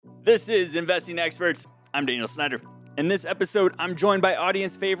This is Investing Experts. I'm Daniel Snyder. In this episode, I'm joined by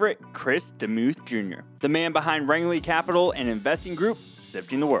audience favorite Chris DeMuth Jr., the man behind Rangeley Capital and investing group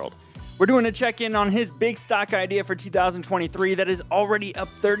Sifting the World. We're doing a check-in on his big stock idea for 2023 that is already up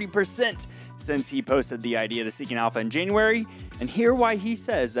 30% since he posted the idea to Seeking Alpha in January, and hear why he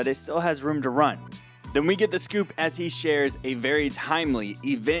says that it still has room to run. Then we get the scoop as he shares a very timely,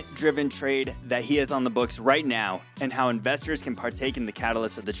 event-driven trade that he has on the books right now and how investors can partake in the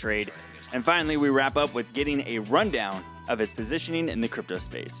catalyst of the trade. And finally, we wrap up with getting a rundown of his positioning in the crypto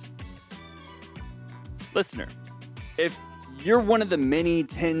space. Listener, if you're one of the many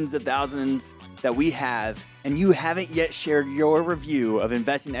tens of thousands that we have and you haven't yet shared your review of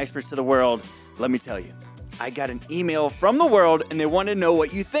Investing Experts to the World, let me tell you, I got an email from the world and they want to know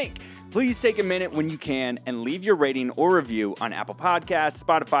what you think. Please take a minute when you can and leave your rating or review on Apple Podcasts,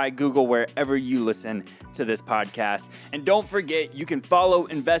 Spotify, Google, wherever you listen to this podcast. And don't forget, you can follow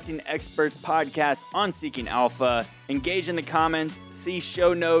Investing Experts podcast on Seeking Alpha, engage in the comments, see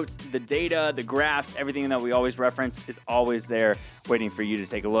show notes, the data, the graphs, everything that we always reference is always there waiting for you to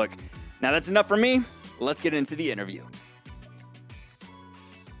take a look. Now that's enough from me. Let's get into the interview.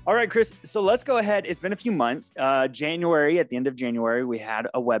 All right, Chris, so let's go ahead. It's been a few months. January, at the end of January, we had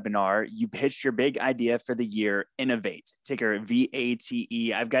a webinar. You pitched your big idea for the year, Innovate, ticker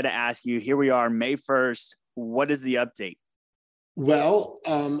VATE. I've got to ask you, here we are, May 1st. What is the update? Well,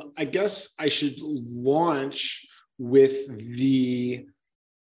 I guess I should launch with the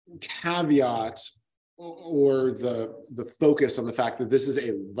caveat or the focus on the fact that this is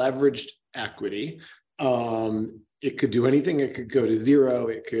a leveraged equity. It could do anything. It could go to zero.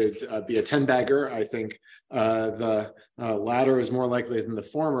 It could be a 10-bagger. I think the latter is more likely than the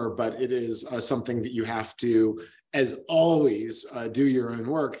former, but it is something that you have to, as always, do your own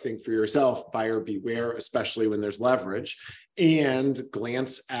work, think for yourself, buyer beware, especially when there's leverage, and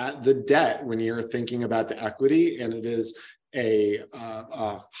glance at the debt when you're thinking about the equity. And it is a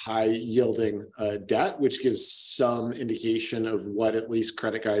high-yielding debt, which gives some indication of what at least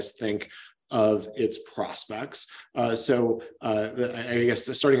credit guys think of its prospects. I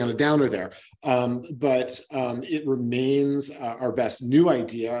guess starting on a downer there, but it remains our best new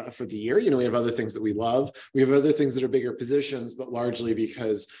idea for the year. You know, we have other things that we love. We have other things that are bigger positions, but largely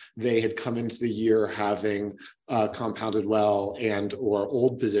because they had come into the year having compounded well and or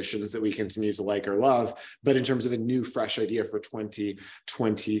old positions that we continue to like or love. But in terms of a new, fresh idea for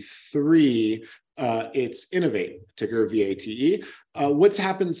 2023, it's Innovate, ticker VATE. What's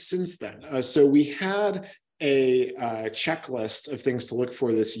happened since then? So we had a checklist of things to look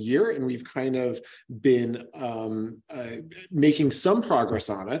for this year, and we've kind of been making some progress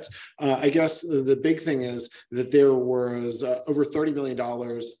on it. I guess the big thing is that there was over $30 million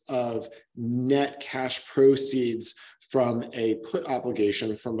of net cash proceeds from a put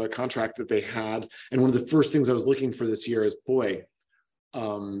obligation from a contract that they had. And one of the first things I was looking for this year is,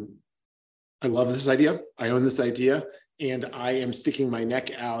 I love this idea. I own this idea. And I am sticking my neck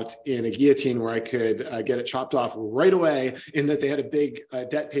out in a guillotine where I could get it chopped off right away, in that they had a big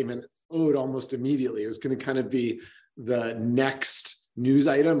debt payment owed almost immediately. It was going to kind of be the next news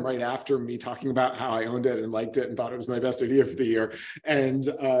item right after me talking about how I owned it and liked it and thought it was my best idea for the year. And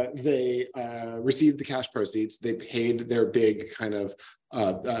they received the cash proceeds. They paid their big kind of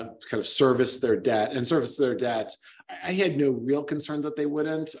service their debt. I had no real concern that they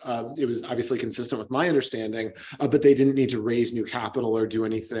wouldn't. It was obviously consistent with my understanding, but they didn't need to raise new capital or do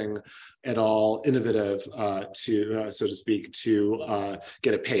anything at all innovative so to speak, to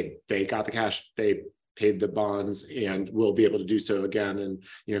get it paid. They got the cash, they paid the bonds, and will be able to do so again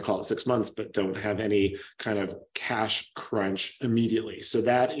in, call it 6 months, but don't have any kind of cash crunch immediately. So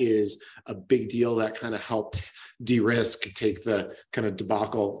that is a big deal that kind of helped de-risk, take the kind of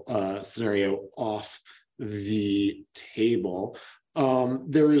debacle scenario off the table.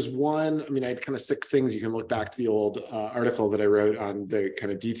 There is one, I had kind of 6 things. You can look back to the old article that I wrote on the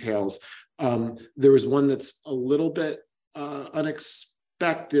kind of details. There was one that's a little bit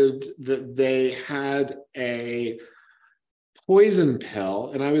unexpected, that they had a poison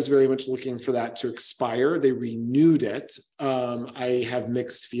pill, and I was very much looking for that to expire. They renewed it. I have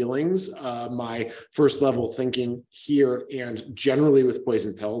mixed feelings. My first level thinking here and generally with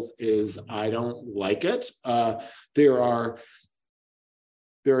poison pills is I don't like it. There are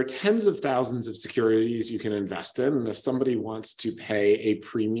tens of thousands of securities you can invest in, and if somebody wants to pay a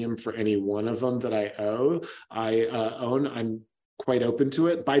premium for any one of them that I own, I'm quite open to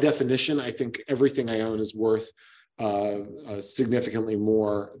it. By definition, I think everything I own is worth significantly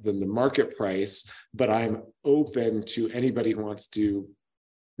more than the market price, but I'm open to anybody who wants to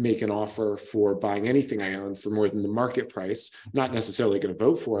make an offer for buying anything I own for more than the market price, not necessarily going to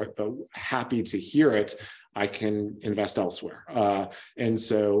vote for it, but happy to hear it, I can invest elsewhere. And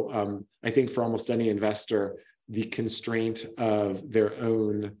so I think for almost any investor, the constraint of their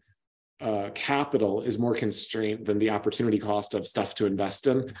own capital is more constrained than the opportunity cost of stuff to invest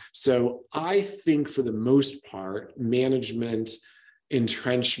in. So I think for the most part, management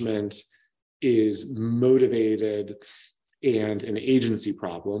entrenchment is motivated and an agency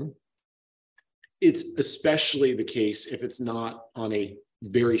problem. It's especially the case if it's not on a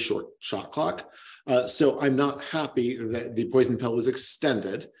very short shot clock. So I'm not happy that the poison pill was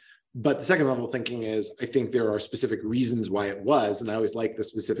extended. But the second level thinking is, I think there are specific reasons why it was, and I always like the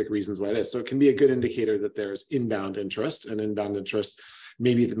specific reasons why it is. So it can be a good indicator that there's inbound interest, and inbound interest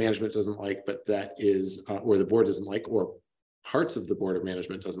maybe the management doesn't like, but that is, or the board doesn't like, or parts of the board of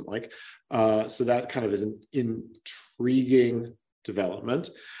management doesn't like. So that kind of is an intriguing development.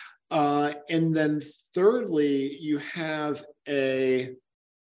 And then thirdly, you have a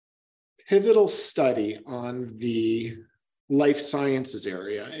pivotal study on the life sciences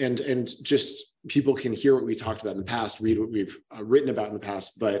area, and just people can hear what we talked about in the past, read what we've written about in the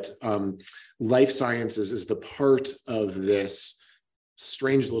past, but life sciences is the part of this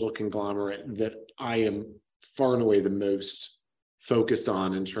strange little conglomerate that I am far and away the most focused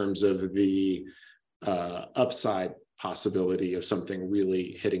on in terms of the upside possibility of something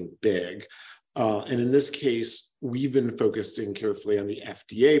really hitting big. And in this case, we've been focusing carefully on the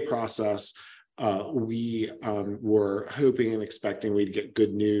FDA process. We were hoping and expecting we'd get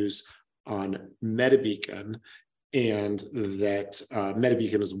good news on MediBeacon, and that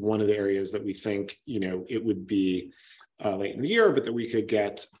MediBeacon is one of the areas that we think, it would be late in the year, but that we could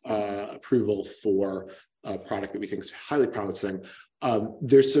get approval for a product that we think is highly promising.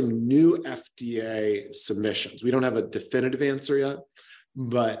 There's some new FDA submissions. We don't have a definitive answer yet,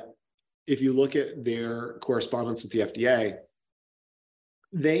 but if you look at their correspondence with the FDA,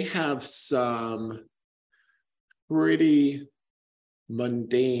 they have some pretty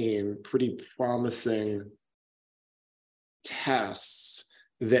mundane, pretty promising tests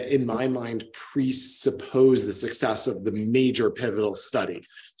that in my mind presuppose the success of the major pivotal study.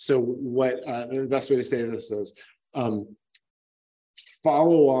 So what the best way to say this is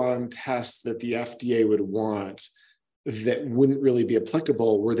follow-on tests that the FDA would want that wouldn't really be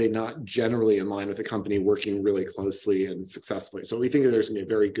applicable were they not generally in line with the company working really closely and successfully. So we think that there's going to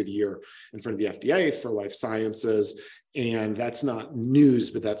be a very good year in front of the FDA for life sciences. And that's not news,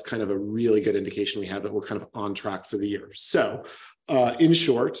 but that's kind of a really good indication we have that we're kind of on track for the year. So in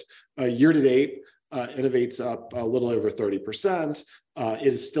short, year to date, Innovate's up a little over 30%. It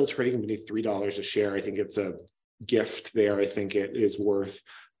is still trading beneath $3 a share. I think it's a gift there. I think it is worth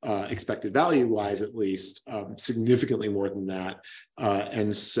expected value wise, at least, significantly more than that.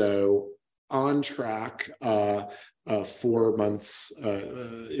 And so on track 4 months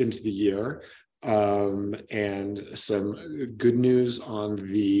into the year, and some good news on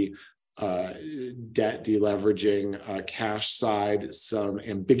the debt deleveraging cash side, some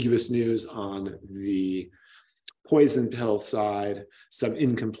ambiguous news on the poison pill side, some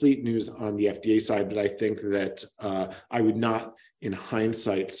incomplete news on the FDA side, but I think that I would not, in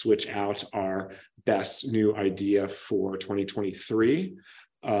hindsight, switch out our best new idea for 2023.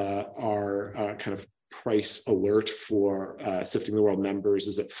 Our kind of price alert for Sifting the World members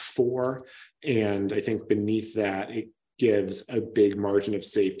is at 4. And I think beneath that, it gives a big margin of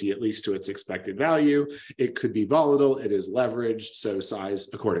safety, at least to its expected value. It could be volatile. It is leveraged, so size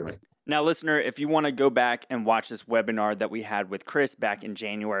accordingly. Now, listener, if you want to go back and watch this webinar that we had with Chris back in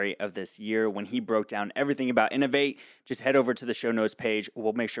January of this year when he broke down everything about Innovate, just head over to the show notes page.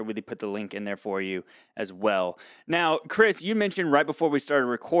 We'll make sure we put the link in there for you as well. Now, Chris, you mentioned right before we started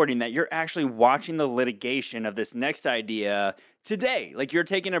recording that you're actually watching the litigation of this next idea today. Like, you're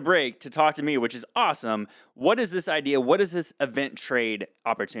taking a break to talk to me, which is awesome. What is this idea? What is this event trade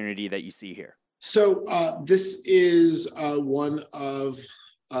opportunity that you see here? So this is one of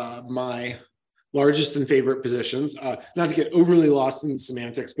my largest and favorite positions, not to get overly lost in the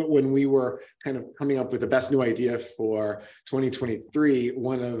semantics, but when we were kind of coming up with the best new idea for 2023,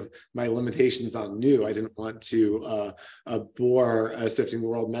 one of my limitations on new, I didn't want to bore Sifting the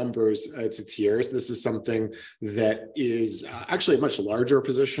World members to tears. This is something that is actually a much larger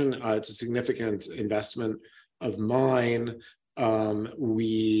position. It's a significant investment of mine.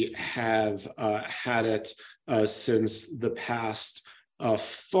 We have had it since the past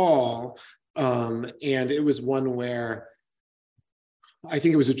fall, and it was one where I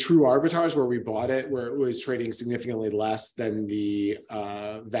think it was a true arbitrage where we bought it, where it was trading significantly less than the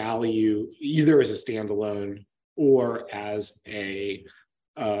value, either as a standalone or as a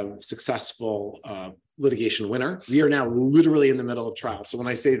successful litigation winner. We are now literally in the middle of trial. So when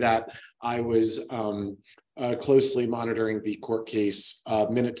I say that, I was closely monitoring the court case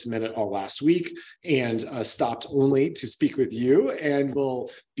minute to minute all last week, and stopped only to speak with you, and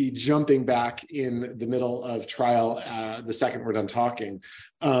will be jumping back in the middle of trial the second we're done talking.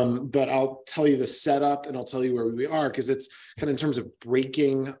 But I'll tell you the setup, and I'll tell you where we are, because it's kind of in terms of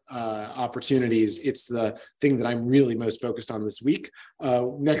breaking opportunities, it's the thing that I'm really most focused on this week.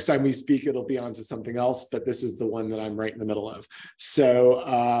 Next time we speak, it'll be on to something else, but this is the one that I'm right in the middle of. So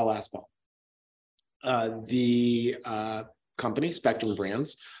last fall. The company, Spectrum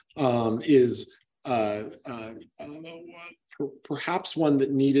Brands, is perhaps one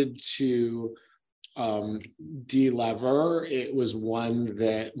that needed to delever. It was one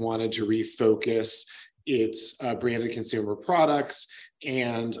that wanted to refocus its branded consumer products,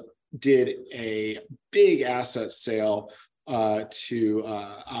 and did a big asset sale to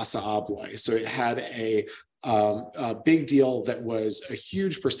Assa Abloy. So it had a big deal that was a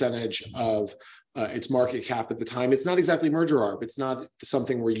huge percentage of its market cap at the time. It's not exactly merger arb. It's not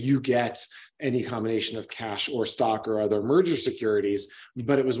something where you get any combination of cash or stock or other merger securities,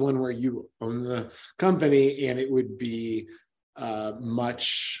 but it was one where you own the company, and it would be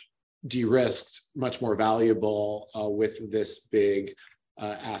much de-risked, much more valuable with this big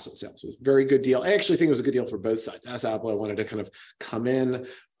asset sale. So it was a very good deal. I actually think it was a good deal for both sides. Assa Abloy wanted to kind of come in,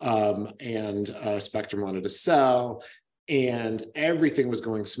 and Spectrum wanted to sell, and everything was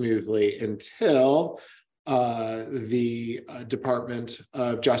going smoothly until the Department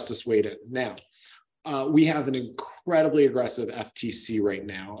of Justice weighed in. Now, we have an incredibly aggressive FTC right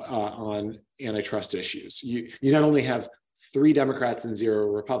now on antitrust issues. You not only have 3 Democrats and 0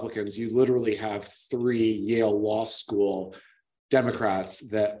 Republicans, you literally have 3 Yale Law School Democrats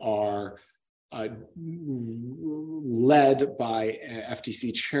that are led by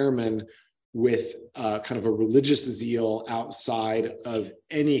FTC chairman with kind of a religious zeal outside of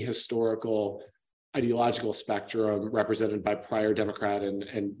any historical ideological spectrum represented by prior Democrat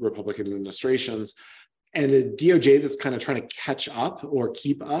and Republican administrations, and a DOJ that's kind of trying to catch up or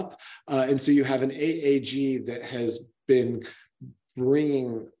keep up. And so you have an AAG that has been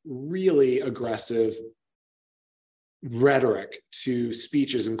bringing really aggressive rhetoric to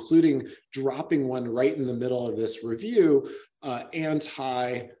speeches, including dropping one right in the middle of this review,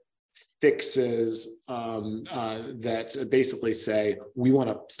 anti-fixes that basically say, we want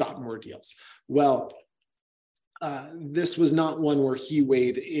to stop more deals. Well, this was not one where he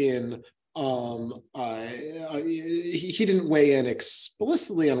weighed in. He didn't weigh in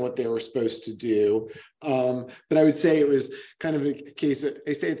explicitly on what they were supposed to do, but I would say it was kind of a case.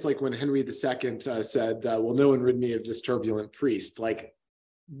 I say it's like when Henry II said, "Will no one rid me of this turbulent priest?" Like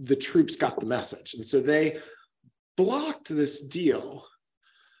the troops got the message, and so they blocked this deal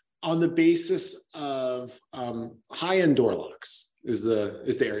on the basis of high-end door locks is the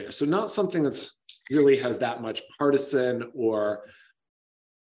area. So not something that's really has that much partisan or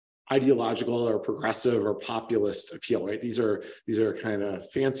ideological or progressive or populist appeal, right? These are kind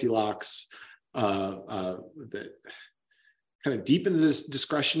of fancy locks that kind of deep into this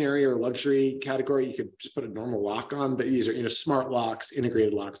discretionary or luxury category. You could just put a normal lock on, but these are smart locks,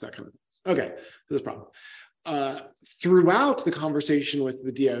 integrated locks, that kind of thing. Okay, so there's a problem. Throughout the conversation with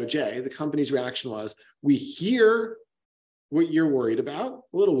the DOJ, the company's reaction was, we hear what you're worried about,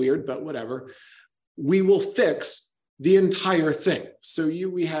 a little weird, but whatever. We will fix the entire thing. So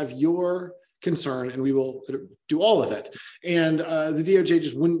we have your concern and we will do all of it. And the DOJ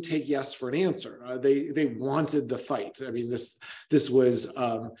just wouldn't take yes for an answer. They wanted the fight. I mean, this was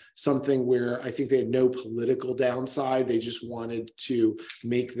something where I think they had no political downside. They just wanted to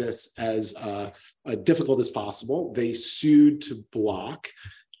make this as difficult as possible. They sued to block,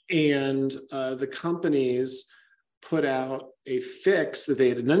 and the companies put out a fix that they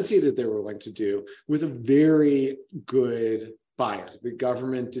had enunciated they were willing to do with a very good buyer. The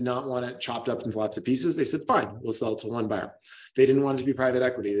government did not want it chopped up into lots of pieces. They said, fine, we'll sell it to one buyer. They didn't want it to be private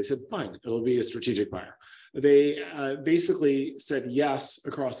equity. They said, fine, it'll be a strategic buyer. They basically said yes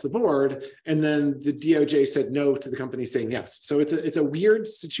across the board. And then the DOJ said no to the company saying yes. So it's a weird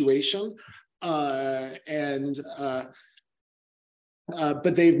situation.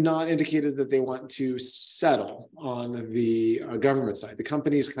 But they've not indicated that they want to settle on the government side. The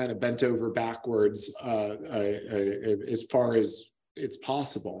company's kind of bent over backwards as far as it's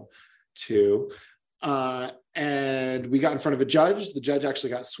possible to. And we got in front of a judge. The judge actually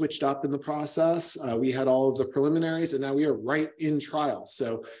got switched up in the process. We had all of the preliminaries, and now we are right in trial.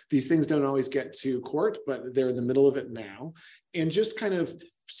 So these things don't always get to court, but they're in the middle of it now. And just kind of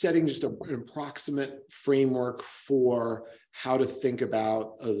setting just an approximate framework for how to think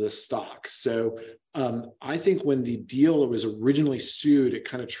about the stock. So I think when the deal was originally sued, it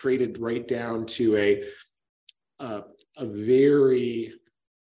kind of traded right down to a very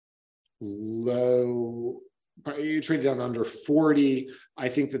low, you traded down under 40. I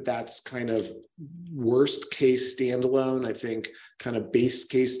think that that's kind of worst case standalone. I think kind of base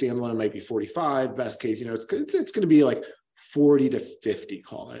case standalone might be 45. Best case, it's going to be like 40 to 50,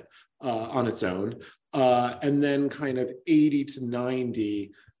 call it, on its own. And then kind of 80 to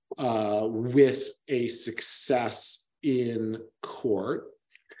 90 with a success in court.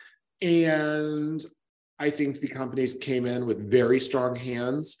 And I think the companies came in with very strong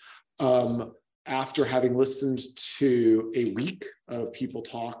hands. After having listened to a week of people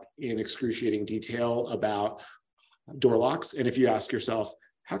talk in excruciating detail about door locks. And if you ask yourself,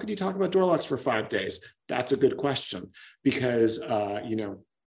 how could you talk about door locks for 5 days? That's a good question, because,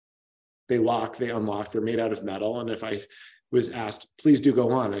 they lock, they unlock, they're made out of metal. And if I was asked, please do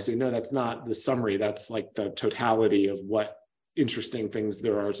go on, I say, no, that's not the summary. That's like the totality of what interesting things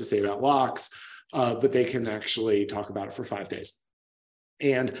there are to say about locks, but they can actually talk about it for 5 days.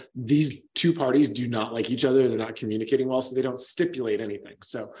 And these two parties do not like each other. They're not communicating well, so they don't stipulate anything.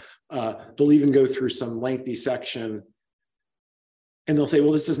 So they'll even go through some lengthy section and they'll say,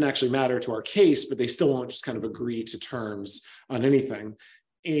 well, this doesn't actually matter to our case, but they still won't just kind of agree to terms on anything.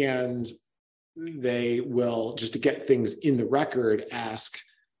 And they will, just to get things in the record, ask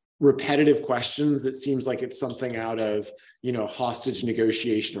repetitive questions that seems like it's something out of, hostage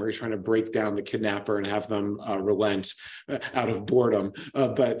negotiation, where you're trying to break down the kidnapper and have them relent out of boredom.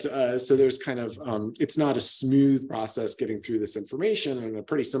 So there's kind of, it's not a smooth process getting through this information in a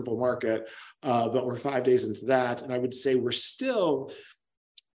pretty simple market, but we're 5 days into that. And I would say we're still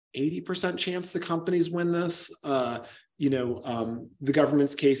 80% chance the companies win this. The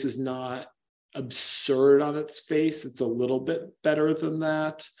government's case is not absurd on its face. It's a little bit better than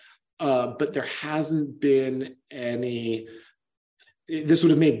that. But there hasn't been any, this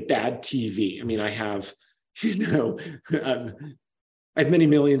would have made bad TV. I mean, I have, I have many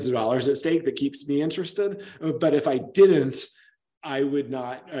millions of dollars at stake that keeps me interested. But if I didn't, I would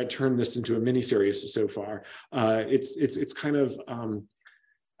not turn this into a miniseries so far. It's kind of,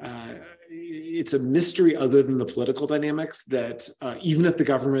 it's a mystery other than the political dynamics that even if the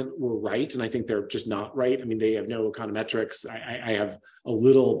government were right, and I think they're just not right. I mean, they have no econometrics. I have a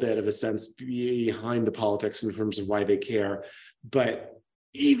little bit of a sense behind the politics in terms of why they care. But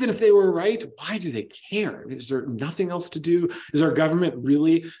even if they were right, why do they care? Is there nothing else to do? Is our government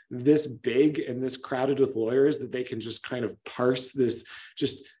really this big and this crowded with lawyers that they can just kind of parse this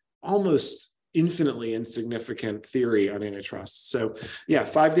just almost infinitely insignificant theory on antitrust? So yeah,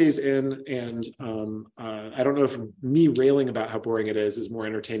 5 days in, and I don't know if me railing about how boring it is more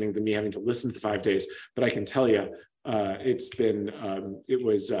entertaining than me having to listen to the 5 days, but I can tell you it's been,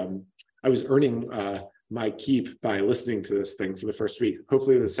 I was earning my keep by listening to this thing for the first week.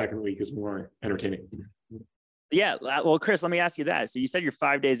 Hopefully the second week is more entertaining. Yeah. Well, Chris, let me ask you that. So you said you're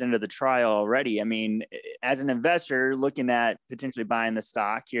 5 days into the trial already. I mean, as an investor looking at potentially buying the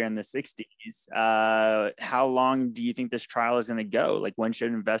stock here in the 60s, how long do you think this trial is going to go? Like, when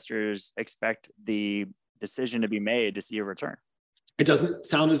should investors expect the decision to be made to see a return? It doesn't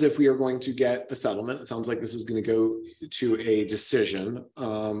sound as if we are going to get a settlement. It sounds like this is going to go to a decision.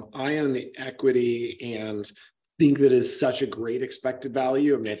 I own the equity and think that is such a great expected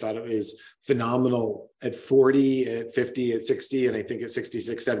value. I mean, I thought it was phenomenal at 40, at 50, at 60, and I think at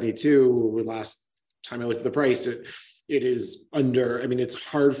 66, 72, last time I looked at the price, it is under. I mean, it's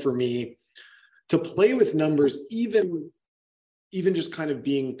hard for me to play with numbers, even just kind of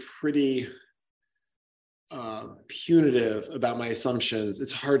being pretty punitive about my assumptions.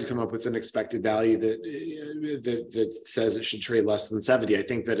 It's hard to come up with an expected value that says it should trade less than 70. I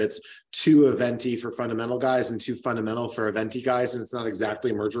think that it's too eventy for fundamental guys and too fundamental for eventy guys, and it's not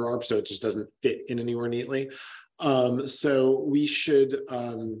exactly a merger arb, so it just doesn't fit in anywhere neatly. So we should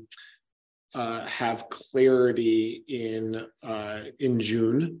have clarity in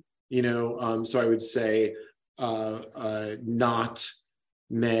June. So I would say not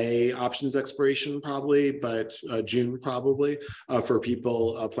May options expiration probably, but June probably for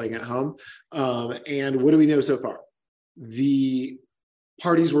people playing at home. And what do we know so far? The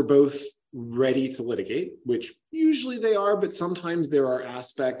parties were both ready to litigate, which usually they are, but sometimes there are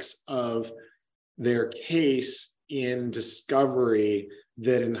aspects of their case in discovery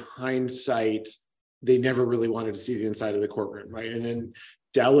that in hindsight they never really wanted to see the inside of the courtroom, right? And in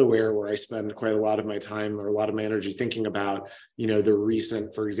Delaware, where I spend quite a lot of my time or a lot of my energy thinking about, the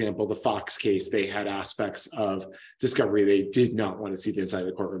recent, for example, the Fox case, they had aspects of discovery they did not want to see the inside of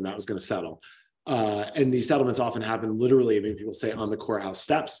the courtroom. That was going to settle. And these settlements often happen literally, people say on the courthouse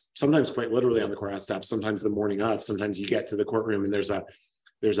steps, sometimes quite literally on the courthouse steps, sometimes the morning of. Sometimes you get to the courtroom and there's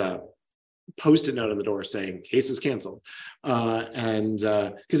a Post-it note on the door saying case is canceled, and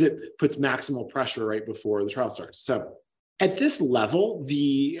because it puts maximal pressure right before the trial starts. So at this level,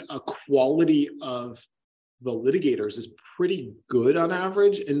 the quality of the litigators is pretty good on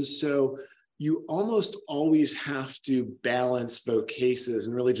average, and so you almost always have to balance both cases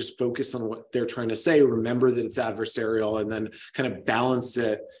and really just focus on what they're trying to say. Remember that it's adversarial, and then kind of balance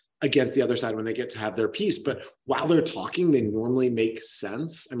it against the other side when they get to have their piece. But while they're talking, they normally make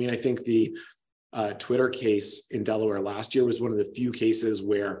sense. I think the Twitter case in Delaware last year was one of the few cases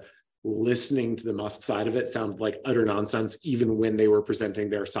where listening to the Musk side of it sounded like utter nonsense, even when they were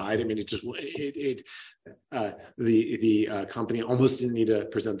presenting their side. The company almost didn't need to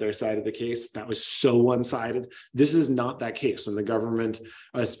present their side of the case. That was so one-sided. This is not that case. When the government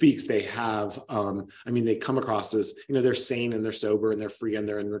speaks, they have, they come across as, they're sane and they're sober and they're free and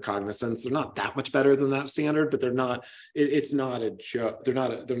they're in recognizance. They're not that much better than that standard, but they're not, it's not a joke. They're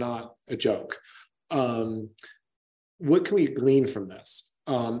not a joke. What can we glean from this?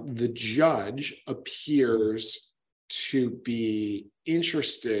 The judge appears to be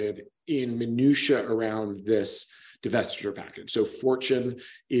interested in minutia around this divestiture package. So Fortune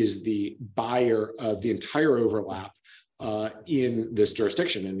is the buyer of the entire overlap in this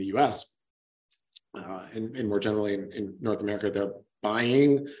jurisdiction in the US. And more generally in North America, they're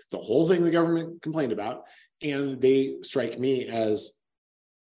buying the whole thing the government complained about. And they strike me as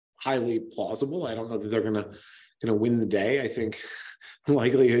highly plausible. I don't know that they're going to win the day. I think the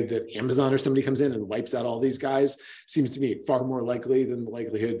likelihood that Amazon or somebody comes in and wipes out all these guys seems to me far more likely than the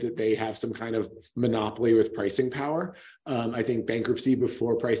likelihood that they have some kind of monopoly with pricing power. I think bankruptcy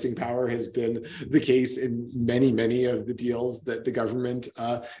before pricing power has been the case in many, many of the deals that the government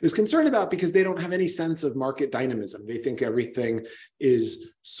is concerned about, because they don't have any sense of market dynamism. They think everything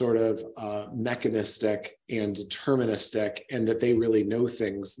is sort of mechanistic and deterministic, and that they really know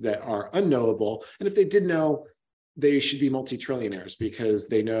things that are unknowable. And if they did know, they should be multi-trillionaires, because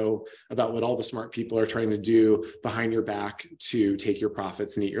they know about what all the smart people are trying to do behind your back to take your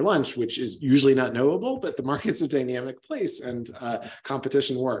profits and eat your lunch, which is usually not knowable, but the market's a dynamic place, and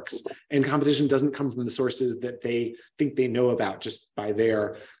competition works. And competition doesn't come from the sources that they think they know about just by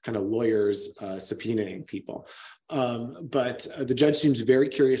their kind of lawyers subpoenaing people. But the judge seems very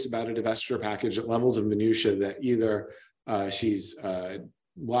curious about a divestiture package at levels of minutia that either she's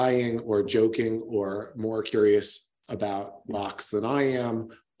lying or joking or more curious about rocks than I am,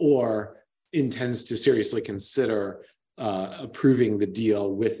 or intends to seriously consider approving the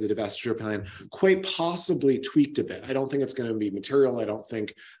deal with the divestiture plan, quite possibly tweaked a bit. I don't think it's going to be material. I don't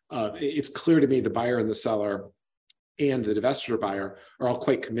think it's clear to me the buyer and the seller and the divestiture buyer are all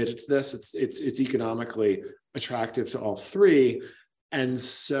quite committed to this. It's economically attractive to all three. And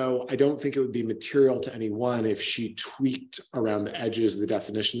so I don't think it would be material to anyone if she tweaked around the edges of the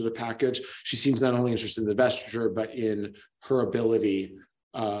definition of the package. She seems not only interested in the divestiture, but in her ability,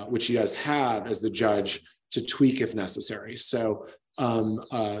 which she does have as the judge, to tweak if necessary. So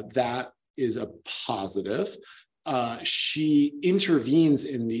that is a positive. She intervenes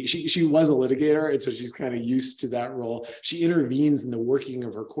in she was a litigator, and so she's kind of used to that role. She intervenes in the working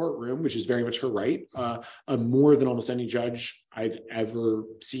of her courtroom, which is very much her right, more than almost any judge I've ever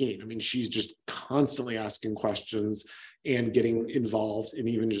seen. She's just constantly asking questions and getting involved in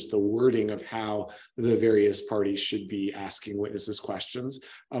even just the wording of how the various parties should be asking witnesses questions.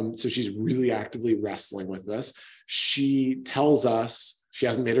 So she's really actively wrestling with this. She tells us she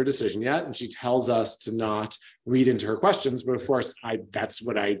hasn't made her decision yet, and she tells us to not read into her questions, but of course, that's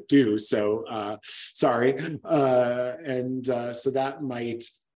what I do, so sorry. So that might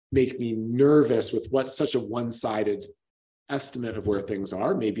make me nervous with what's such a one-sided estimate of where things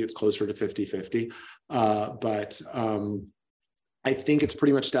are. Maybe it's closer to 50-50, but I think it's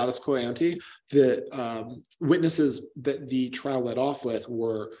pretty much status quo ante. The witnesses that the trial led off with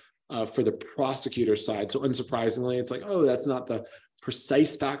were for the prosecutor's side, so unsurprisingly, it's like, oh, that's not the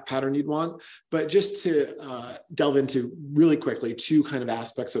precise fact pattern you'd want. But just to delve into really quickly two kind of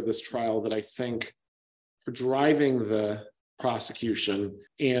aspects of this trial that I think are driving the prosecution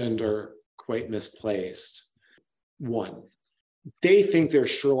and are quite misplaced. One, they think they're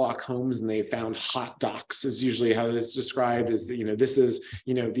Sherlock Holmes and they found hot docs, is usually how it's described, as this is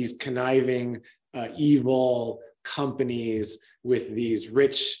these conniving evil companies with these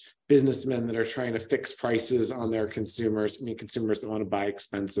rich businessmen that are trying to fix prices on their consumers. I mean, consumers that want to buy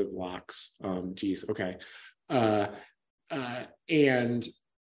expensive locks. Geez, okay. And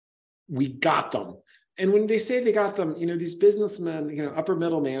we got them. And when they say they got them, these businessmen, upper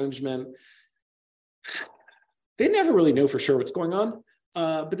middle management, they never really know for sure what's going on,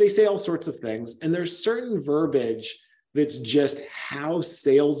 but they say all sorts of things. And there's certain verbiage that's just how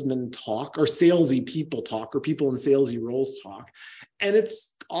salesmen talk, or salesy people talk, or people in salesy roles talk. And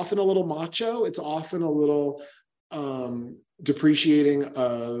it's often a little macho. It's often a little depreciating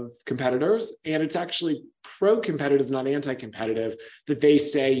of competitors. And it's actually pro-competitive, not anti-competitive, that they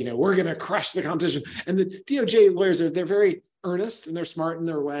say, we're going to crush the competition. And the DOJ lawyers, they're very earnest and they're smart in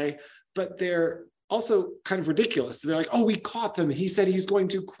their way, but they're also kind of ridiculous. They're like, oh, we caught them. He said he's going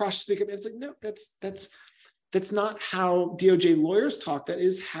to crush the competition. It's like, no, that's not how DOJ lawyers talk. That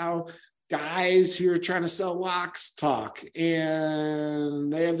is how guys who are trying to sell locks talk,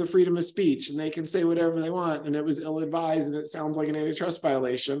 and they have the freedom of speech and they can say whatever they want. And it was ill-advised and it sounds like an antitrust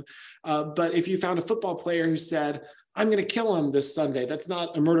violation. But if you found a football player who said, I'm going to kill him this Sunday, that's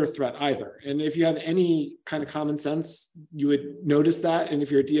not a murder threat either. And if you have any kind of common sense, you would notice that. And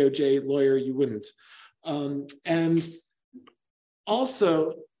if you're a DOJ lawyer, you wouldn't. And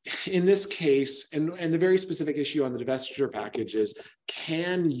also, in this case, and the very specific issue on the divestiture package is,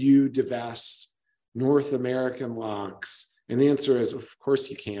 can you divest North American locks? And the answer is, of course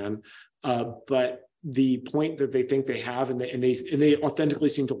you can. But the point that they think they have, and they authentically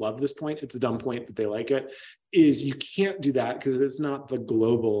seem to love this point, it's a dumb point, but they like it, is you can't do that because it's not the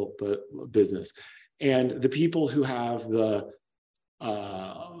global business. And the people who have the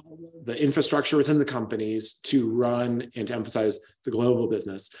infrastructure within the companies to run and to emphasize the global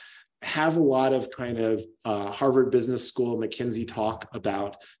business have a lot of kind of Harvard Business School, McKinsey talk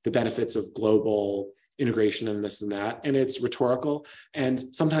about the benefits of global integration and this and that. And it's rhetorical. And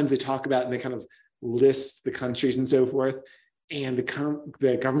sometimes they talk about, and they kind of list the countries and so forth. And the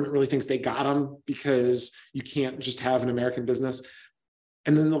government really thinks they got them because you can't just have an American business.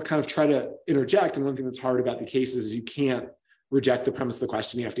 And then they'll kind of try to interject. And one thing that's hard about the case is you can't reject the premise of the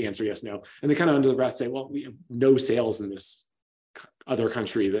question. You have to answer yes, no. And they kind of under the breath say, well, we have no sales in this other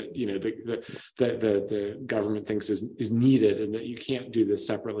country that the government thinks is needed, and that you can't do this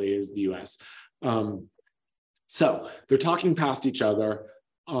separately as the US. So they're talking past each other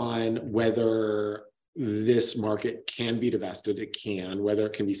on whether this market can be divested. It can. Whether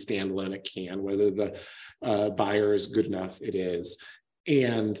it can be standalone, it can. Whether the buyer is good enough, it is.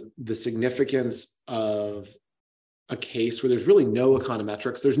 And the significance of a case where there's really no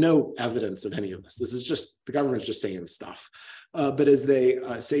econometrics, there's no evidence of any of this. This is just, the government's just saying stuff. But as they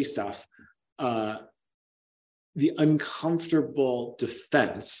say stuff, the uncomfortable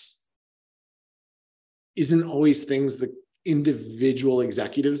defense isn't always things that individual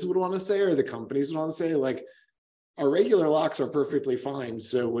executives would want to say, or the companies would want to say. Like, our regular locks are perfectly fine.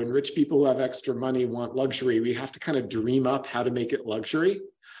 So when rich people who have extra money want luxury, we have to kind of dream up how to make it luxury.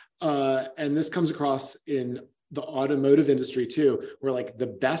 And this comes across in the automotive industry too, where like the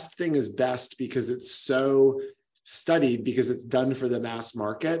best thing is best because it's so studied, because it's done for the mass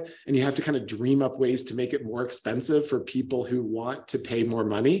market, and you have to kind of dream up ways to make it more expensive for people who want to pay more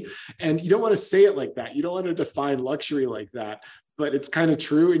money. And you don't want to say it like that. You don't want to define luxury like that, but it's kind of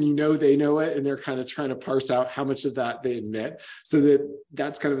true, and they know it, and they're kind of trying to parse out how much of that they admit. So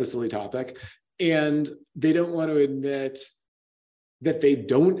that's kind of a silly topic. And they don't want to admit that they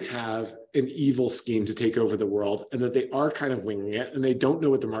don't have an evil scheme to take over the world, and that they are kind of winging it, and they don't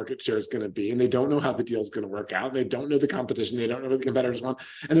know what the market share is going to be, and they don't know how the deal is going to work out. They don't know the competition. They don't know what the competitors want.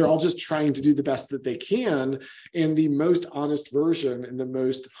 And they're all just trying to do the best that they can. And the most honest version and the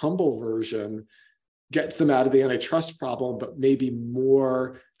most humble version gets them out of the antitrust problem, but maybe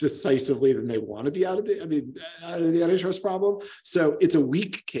more decisively than they want to be out of the antitrust problem. So it's a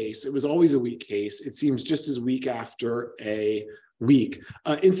weak case. It was always a weak case. It seems just as weak after a week.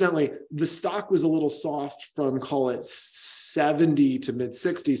 Incidentally, the stock was a little soft from, call it 70 to mid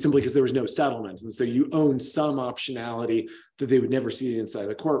 60s, simply because there was no settlement. And so you own some optionality that they would never see inside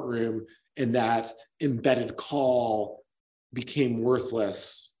the courtroom. And that embedded call became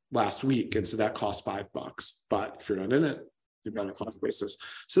worthless last week. And so that cost $5. But if you're not in it, you're on a cost basis.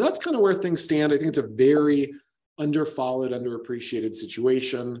 So that's kind of where things stand. I think it's a very underfollowed, underappreciated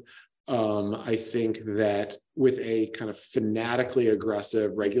situation. I think that with a kind of fanatically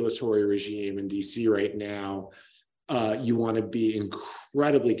aggressive regulatory regime in DC right now, you want to be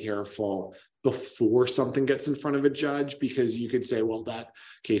incredibly careful before something gets in front of a judge, because you could say, well, that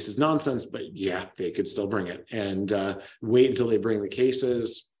case is nonsense, but yeah, they could still bring it, and wait until they bring the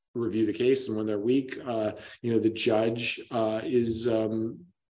cases, review the case, and when they're weak, the judge is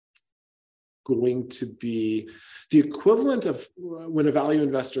going to be the equivalent of when a value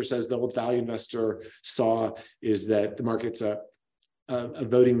investor says the old value investor saw is that the market's a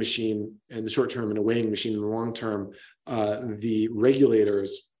voting machine in the short term and a weighing machine in the long term. The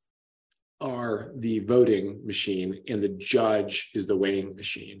regulators are the voting machine and the judge is the weighing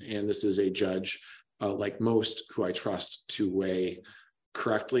machine. And this is a judge like most who I trust to weigh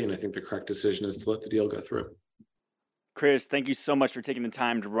correctly. And I think the correct decision is to let the deal go through. Chris, thank you so much for taking the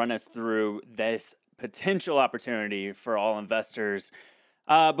time to run us through this potential opportunity for all investors.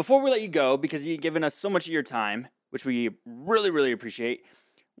 Before we let you go, because you've given us so much of your time, which we really, really appreciate,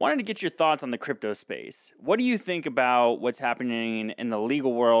 wanted to get your thoughts on the crypto space. What do you think about what's happening in the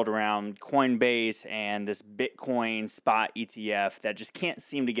legal world around Coinbase and this Bitcoin spot ETF that just can't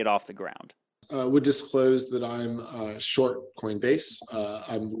seem to get off the ground? Would disclose that I'm short Coinbase.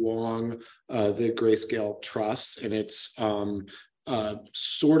 I'm long the Grayscale Trust, and it's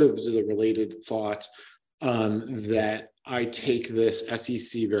sort of the related thought that I take this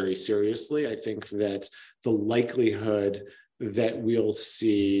SEC very seriously. I think that the likelihood that we'll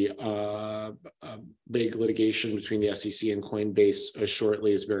see a big litigation between the SEC and Coinbase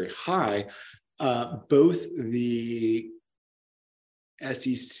shortly is very high. Both the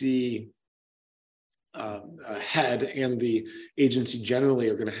SEC head and the agency generally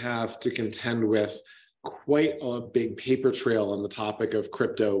are going to have to contend with quite a big paper trail on the topic of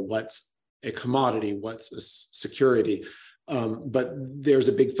crypto. What's a commodity? What's a security? But there's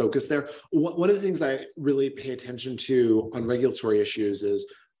a big focus there. One of the things I really pay attention to on regulatory issues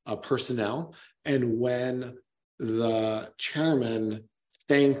is personnel. And when the chairman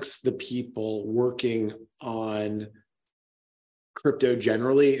thanks the people working on crypto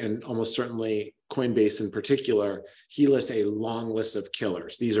generally, and almost certainly Coinbase in particular, he lists a long list of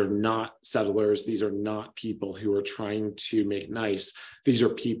killers. These are not settlers. These are not people who are trying to make nice. These are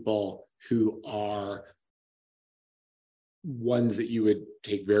people who are ones that you would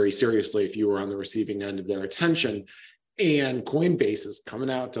take very seriously if you were on the receiving end of their attention. And Coinbase is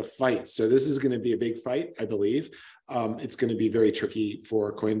coming out to fight. So this is going to be a big fight, I believe. It's going to be very tricky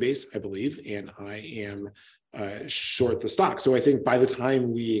for Coinbase, I believe, and I am short the stock. So I think by the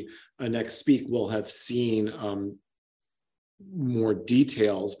time we next speak, we'll have seen more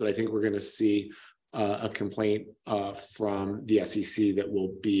details, but I think we're going to see a complaint from the SEC that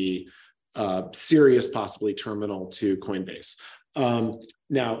will be serious, possibly terminal to Coinbase.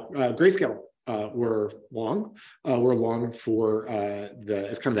 Now, Grayscale, we're long. We're long for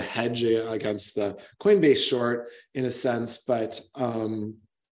it's kind of the hedge against the Coinbase short in a sense, but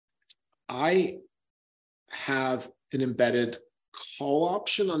I have an embedded call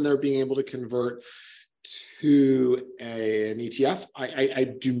option on their being able to convert to an ETF. I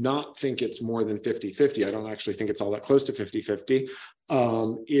do not think it's more than 50-50. I don't actually think it's all that close to 50-50.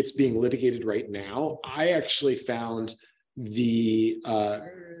 It's being litigated right now. I actually found the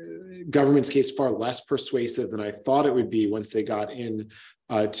government's case far less persuasive than I thought it would be once they got in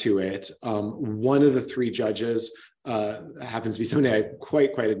to it. One of the three judges happens to be somebody I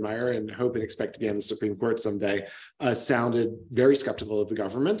quite admire and hope and expect to be on the Supreme Court someday, sounded very skeptical of the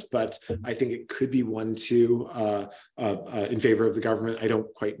government, but I think it could be 1-2 in favor of the government. I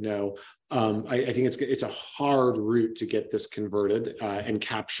don't quite know. I think it's a hard route to get this converted and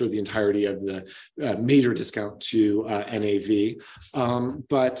capture the entirety of the major discount to NAV.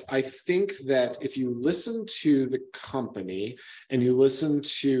 But I think that if you listen to the company and you listen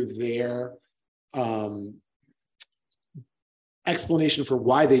to their explanation for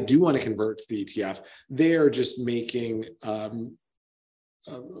why they do want to convert to the ETF, they are just making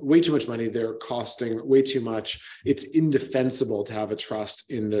way too much money. They're costing way too much. It's indefensible to have a trust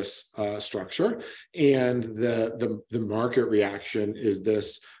in this structure. And the market reaction is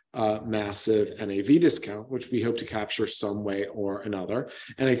this massive NAV discount, which we hope to capture some way or another.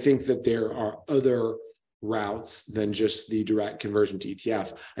 And I think that there are other routes than just the direct conversion to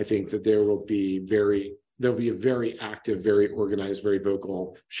ETF. I think that there'll be a very active, very organized, very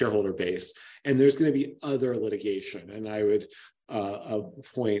vocal shareholder base. And there's going to be other litigation. And I would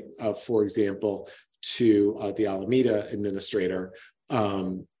point, for example, to the Alameda administrator.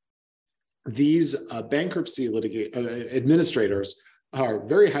 These bankruptcy administrators are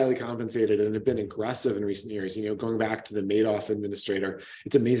very highly compensated and have been aggressive in recent years. You know, going back to the Madoff administrator,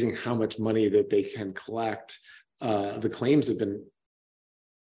 it's amazing how much money that they can collect. The claims have been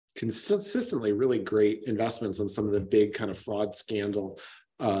consistently really great investments on some of the big kind of fraud scandal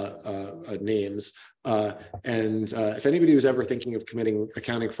names. And if anybody was ever thinking of committing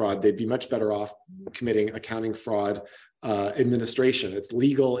accounting fraud, they'd be much better off committing accounting fraud administration. It's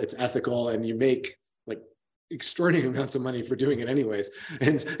legal, it's ethical, and you make like extraordinary amounts of money for doing it anyways.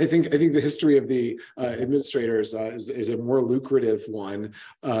 And I think the history of the administrators is a more lucrative one,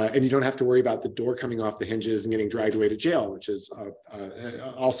 and you don't have to worry about the door coming off the hinges and getting dragged away to jail, which is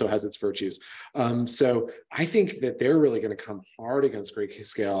also has its virtues. So I think that they're really going to come hard against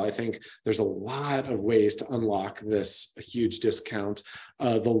Grayscale. I think there's a lot of ways to unlock this huge discount.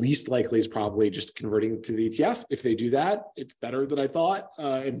 The least likely is probably just converting to the ETF. If they do that, it's better than I thought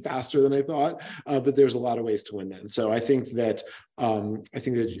and faster than I thought. But there's a lot of ways to win then. So I think that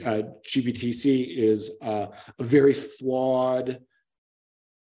GBTC is a very flawed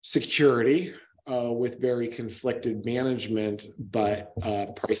security with very conflicted management, but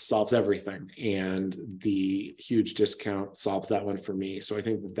price solves everything, and the huge discount solves that one for me. So I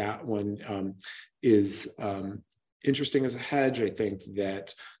think that one is interesting as a hedge. I think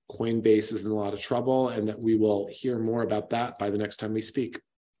that Coinbase is in a lot of trouble, and that we will hear more about that by the next time we speak.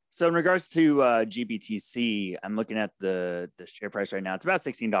 So in regards to GBTC, I'm looking at the share price right now. It's about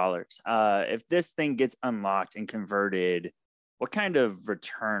 $16. If this thing gets unlocked and converted, what kind of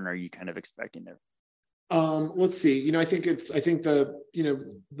return are you kind of expecting there? Let's see. I think the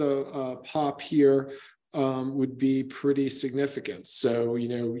pop here would be pretty significant. So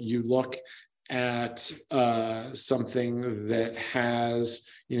you look at something that has,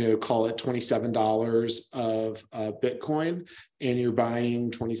 call it $27 of Bitcoin, and you're buying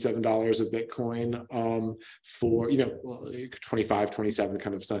 $27 of Bitcoin for, 25, 27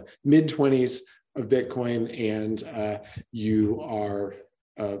 kind of stuff, mid-20s of Bitcoin, and you are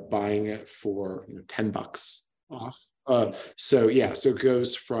buying it for $10 off. So it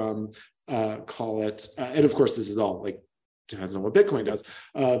goes from call it, and of course this is all like depends on what Bitcoin does,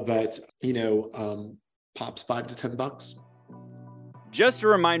 but pops $5 to $10. Just a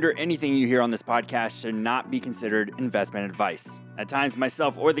reminder, anything you hear on this podcast should not be considered investment advice. At times,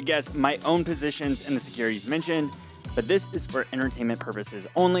 myself or the guest might own positions in the securities mentioned, but this is for entertainment purposes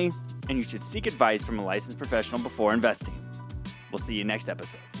only, and you should seek advice from a licensed professional before investing. We'll see you next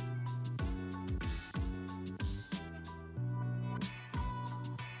episode.